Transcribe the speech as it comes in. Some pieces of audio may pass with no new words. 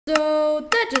So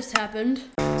that just happened.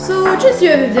 So just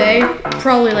the other day,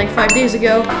 probably like 5 days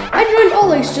ago, I joined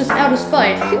Olix just out of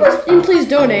spite. He was in please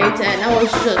donate and I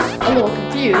was just a little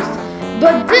confused.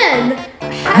 But then,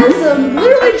 Hasm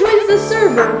literally joins the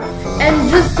server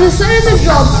and just decided to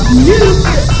drop nuke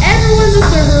to everyone in the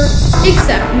server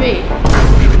except me.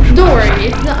 Don't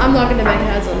worry, I'm not gonna make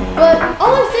Hasm. But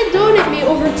Olix did donate me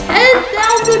over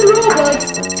 10,000 Robux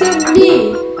to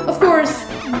me. Of course,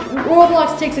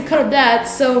 Roblox takes a cut of that,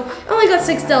 so I only got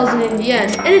 6,000 in the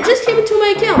end, and it just came into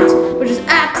my account, which is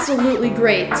absolutely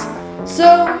great. So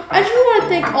I just want to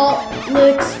thank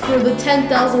Olix for the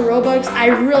 10,000 Robux. I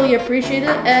really appreciate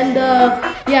it, and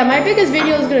yeah, my biggest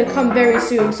video is gonna come very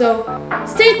soon, so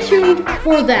stay tuned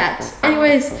for that.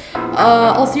 Anyways,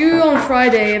 I'll see you on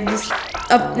Friday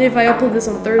if I upload this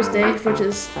on Thursday, which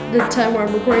is the time where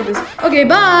I'm recording this. Okay,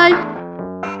 bye.